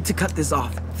 We need to cut this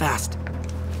off. Fast.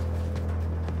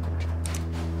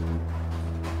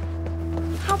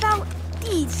 How about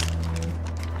these?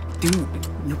 Dude,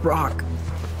 you rock.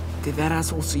 Did that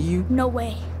asshole see you? No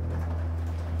way.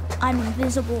 I'm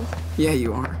invisible. Yeah,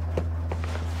 you are.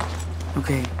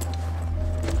 Okay.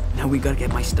 Now we gotta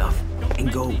get my stuff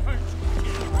and go.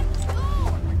 Let's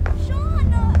go!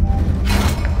 Sean!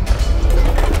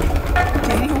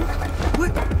 Daniel?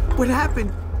 What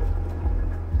happened?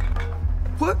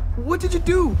 What did you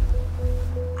do?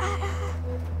 I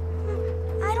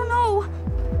don't know.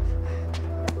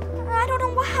 I don't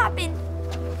know what happened.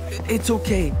 It's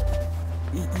okay.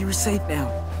 You're safe now.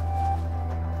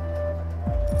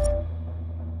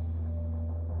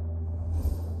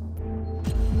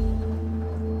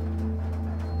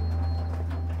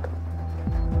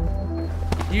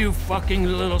 You fucking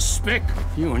little spick.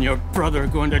 You and your brother are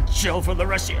going to jail for the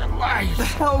rest of your lives. The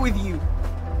hell with you.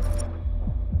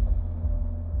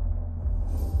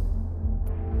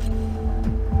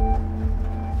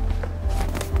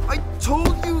 I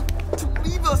told you to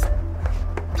leave us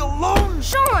alone.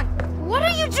 Sean, what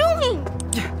are you doing?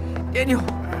 Daniel,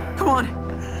 come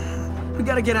on. We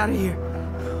gotta get out of here.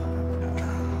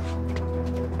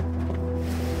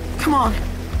 Come on.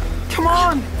 Come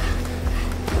on.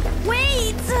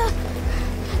 Wait!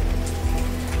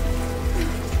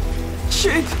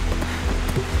 Shit.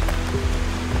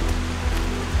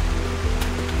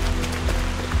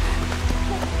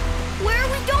 Where are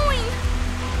we going?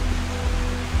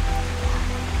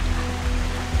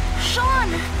 Sean!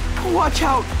 Watch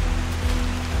out.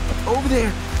 Over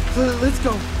there. Let's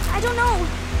go. I don't know.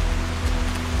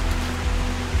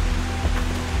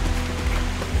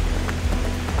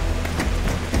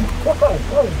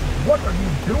 Whoa, what are you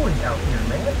doing out here,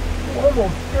 man? You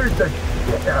almost scared the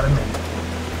shit out of me.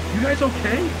 You guys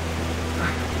okay?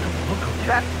 Look okay.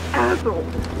 That asshole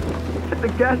at the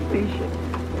gas station.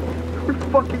 We're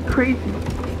fucking crazy.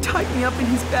 He tied me up in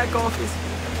his back office.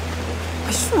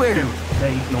 I swear. Dude,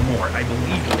 say no more. I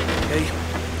believe you, okay?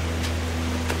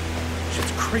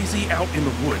 Shit's crazy out in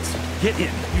the woods. Get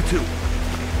in, you two.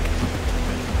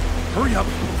 Hurry up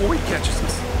before he catches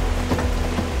us.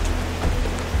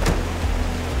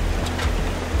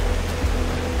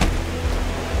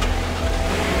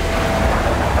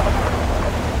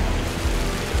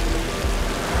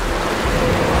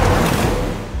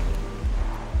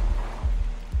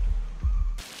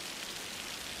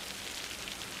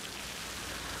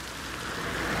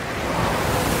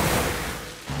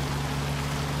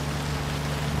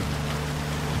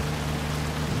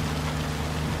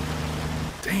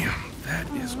 Damn, that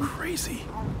is crazy.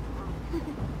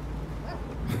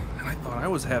 And I thought I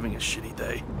was having a shitty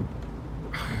day.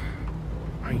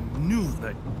 I knew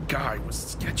that guy was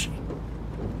sketchy.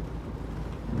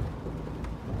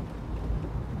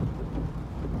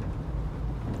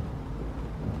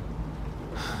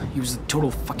 He was a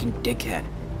total fucking dickhead.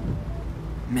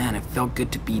 Man, it felt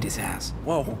good to beat his ass.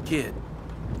 Whoa, kid.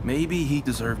 Maybe he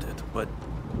deserved it, but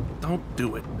don't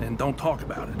do it and don't talk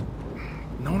about it.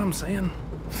 Know what I'm saying?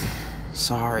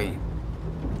 Sorry.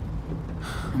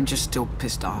 I'm just still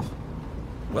pissed off.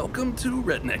 Welcome to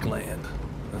Redneck Land.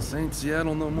 This ain't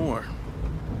Seattle no more.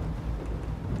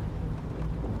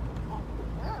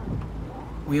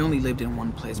 We only lived in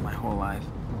one place my whole life.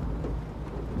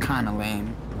 Kinda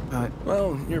lame, but...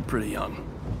 Well, you're pretty young.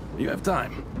 You have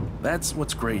time. That's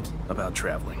what's great about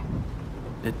traveling.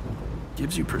 It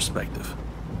gives you perspective.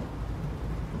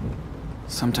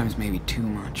 Sometimes maybe too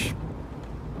much.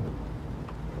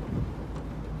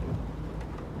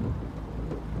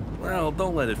 Well,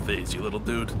 don't let it faze you, little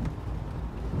dude.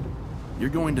 You're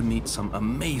going to meet some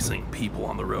amazing people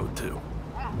on the road, too.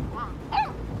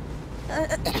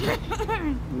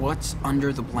 What's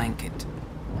under the blanket?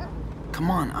 Come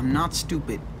on, I'm not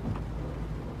stupid.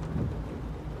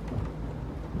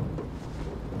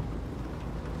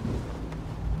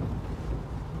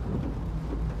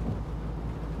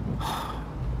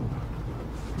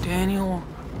 Daniel.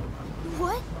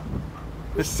 What?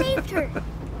 We saved her.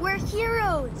 We're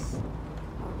heroes.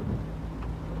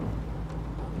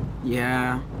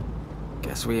 Yeah,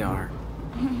 guess we are.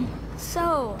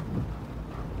 So,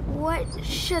 what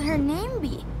should her name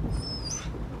be?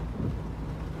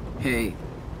 Hey,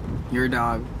 your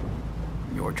dog,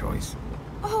 your choice.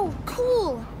 Oh,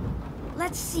 cool.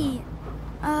 Let's see.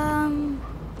 How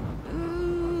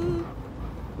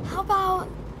about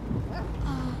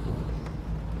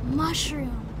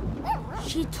Mushroom?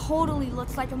 She totally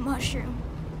looks like a mushroom.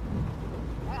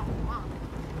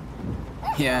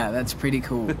 Yeah, that's pretty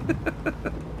cool.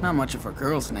 Not much of a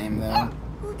girl's name, though.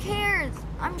 Who cares?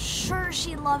 I'm sure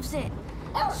she loves it.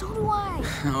 So do I.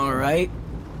 All right,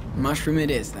 Mushroom it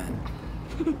is then.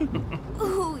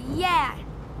 Ooh, yeah.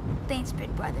 Thanks,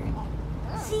 big brother.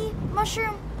 See,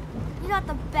 Mushroom, you got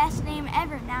the best name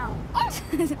ever now.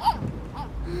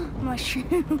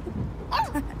 Mushroom.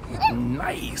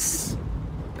 Nice.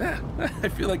 I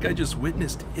feel like I just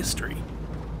witnessed history.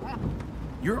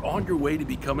 You're on your way to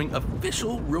becoming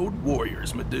official road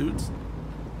warriors, my dudes.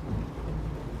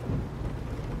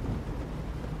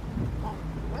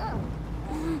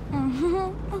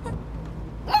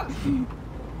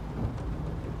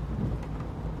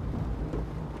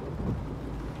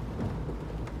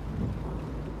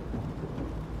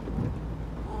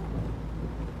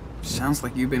 Sounds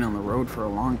like you've been on the road for a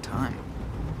long time.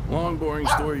 Long, boring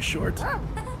story short,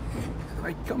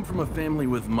 I come from a family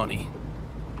with money,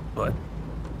 but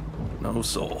no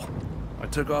soul. I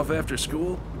took off after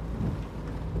school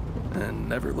and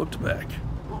never looked back.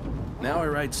 Now I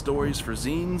write stories for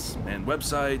zines and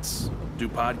websites, do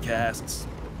podcasts,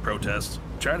 protest,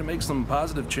 try to make some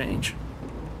positive change.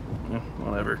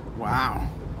 Whatever. Wow.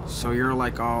 So you're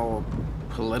like all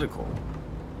political.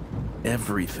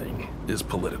 Everything is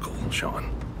political,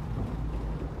 Sean.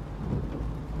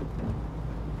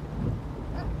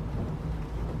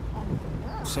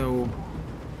 So,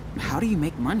 how do you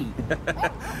make money?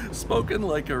 Spoken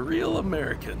like a real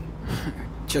American.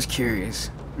 Just curious.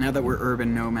 Now that we're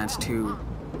urban nomads too,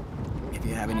 if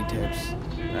you have any tips.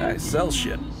 I sell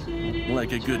shit,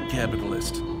 like a good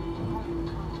capitalist.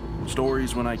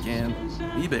 Stories when I can,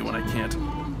 eBay when I can't.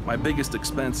 My biggest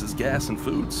expense is gas and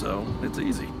food, so it's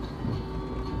easy.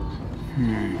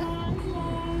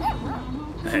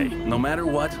 Hey, no matter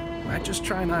what, I just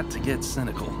try not to get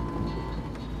cynical.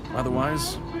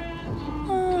 Otherwise,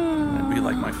 I'd be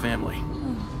like my family.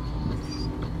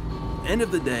 End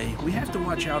of the day, we have to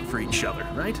watch out for each other,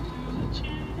 right?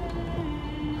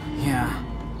 Yeah,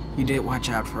 you did watch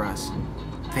out for us.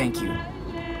 Thank you.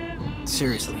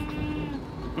 Seriously.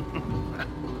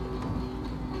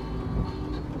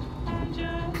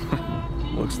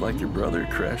 Looks like your brother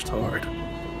crashed hard.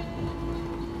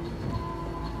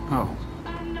 Oh,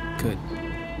 good.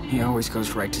 He always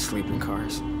goes right to sleep in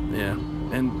cars. Yeah,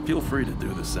 and feel free to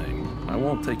do the same. I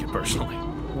won't take it personally.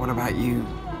 What about you?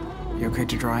 You okay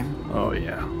to drive? Oh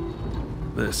yeah.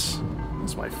 This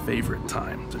is my favorite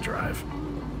time to drive.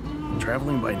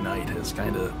 Traveling by night is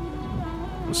kinda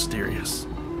mysterious.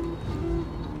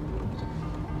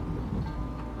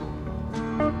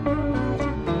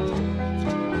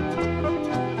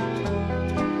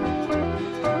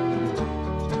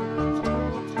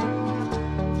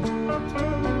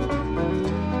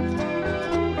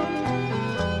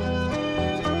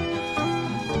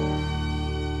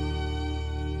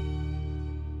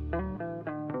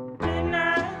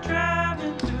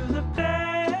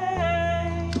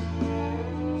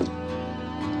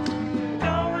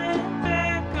 Going back.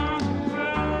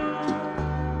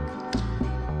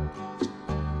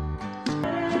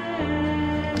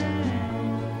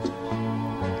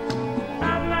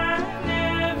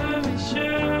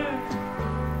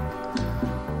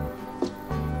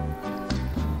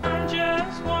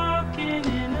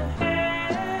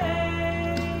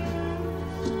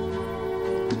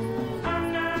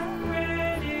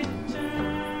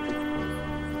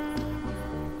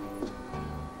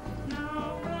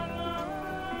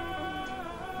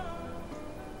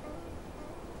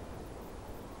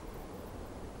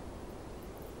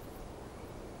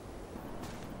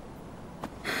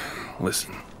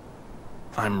 Listen,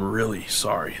 I'm really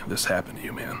sorry this happened to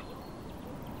you, man.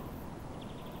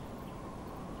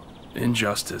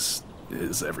 Injustice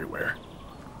is everywhere,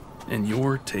 and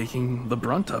you're taking the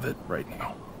brunt of it right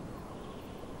now.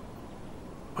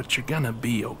 But you're gonna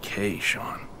be okay,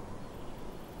 Sean.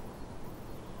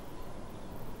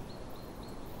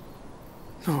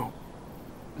 No,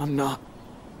 I'm not.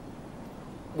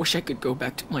 Wish I could go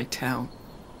back to my town.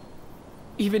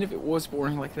 Even if it was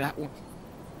boring like that one.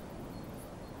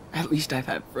 At least I've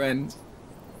had friends,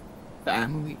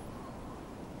 family,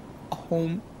 a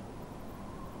home.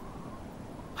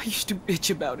 I used to bitch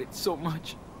about it so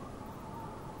much.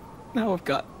 Now I've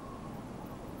got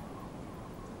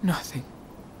nothing.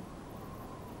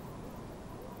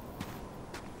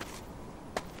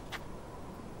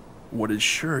 What is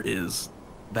sure is,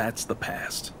 that's the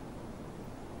past.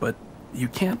 But you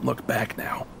can't look back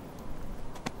now.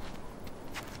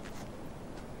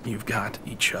 You've got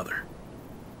each other.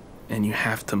 And you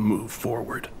have to move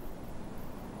forward.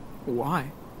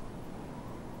 Why?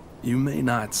 You may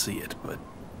not see it, but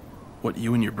what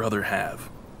you and your brother have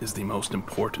is the most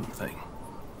important thing.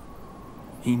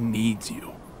 He needs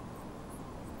you.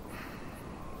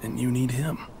 And you need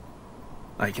him.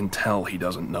 I can tell he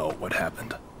doesn't know what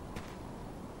happened.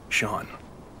 Sean,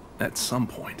 at some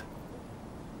point,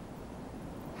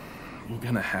 you're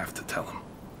gonna have to tell him.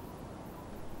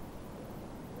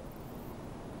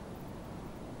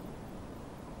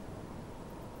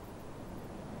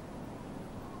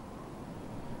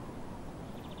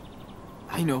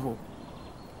 I know.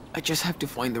 I just have to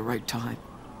find the right time.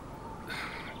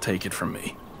 Take it from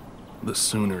me. The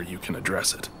sooner you can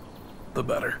address it, the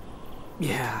better.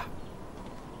 Yeah.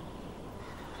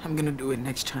 I'm gonna do it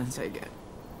next chance I get.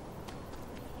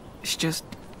 It's just...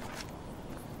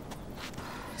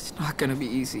 it's not gonna be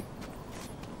easy.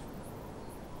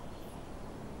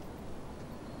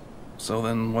 So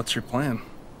then, what's your plan?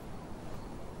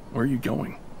 Where are you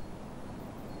going?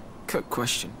 Good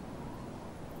question.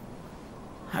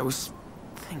 I was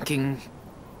thinking...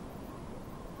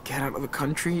 get out of the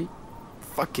country?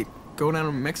 Fuck it. Go down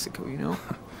to Mexico, you know?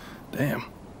 Damn.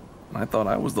 I thought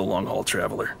I was the long-haul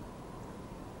traveler.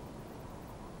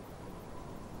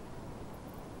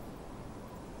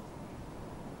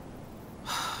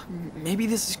 Maybe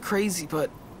this is crazy,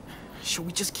 but should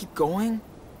we just keep going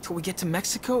till we get to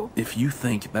Mexico? If you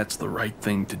think that's the right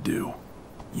thing to do,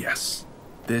 yes.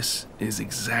 This is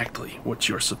exactly what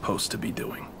you're supposed to be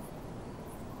doing.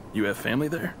 You have family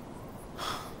there?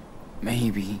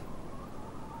 Maybe.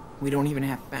 We don't even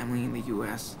have family in the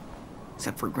U.S.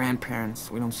 Except for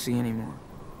grandparents we don't see anymore.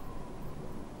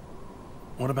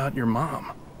 What about your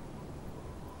mom?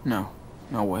 No.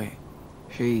 No way.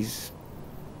 She's...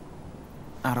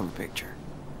 out of the picture.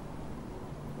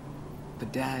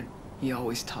 But Dad, he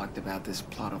always talked about this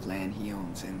plot of land he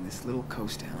owns in this little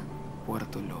coast town, Puerto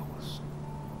Lobos.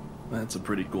 That's a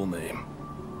pretty cool name.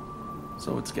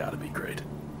 So it's gotta be great.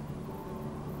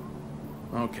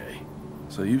 Okay,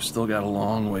 so you've still got a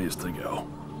long ways to go.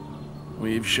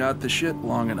 We've shot the shit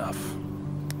long enough.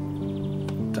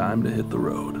 Time to hit the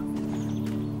road.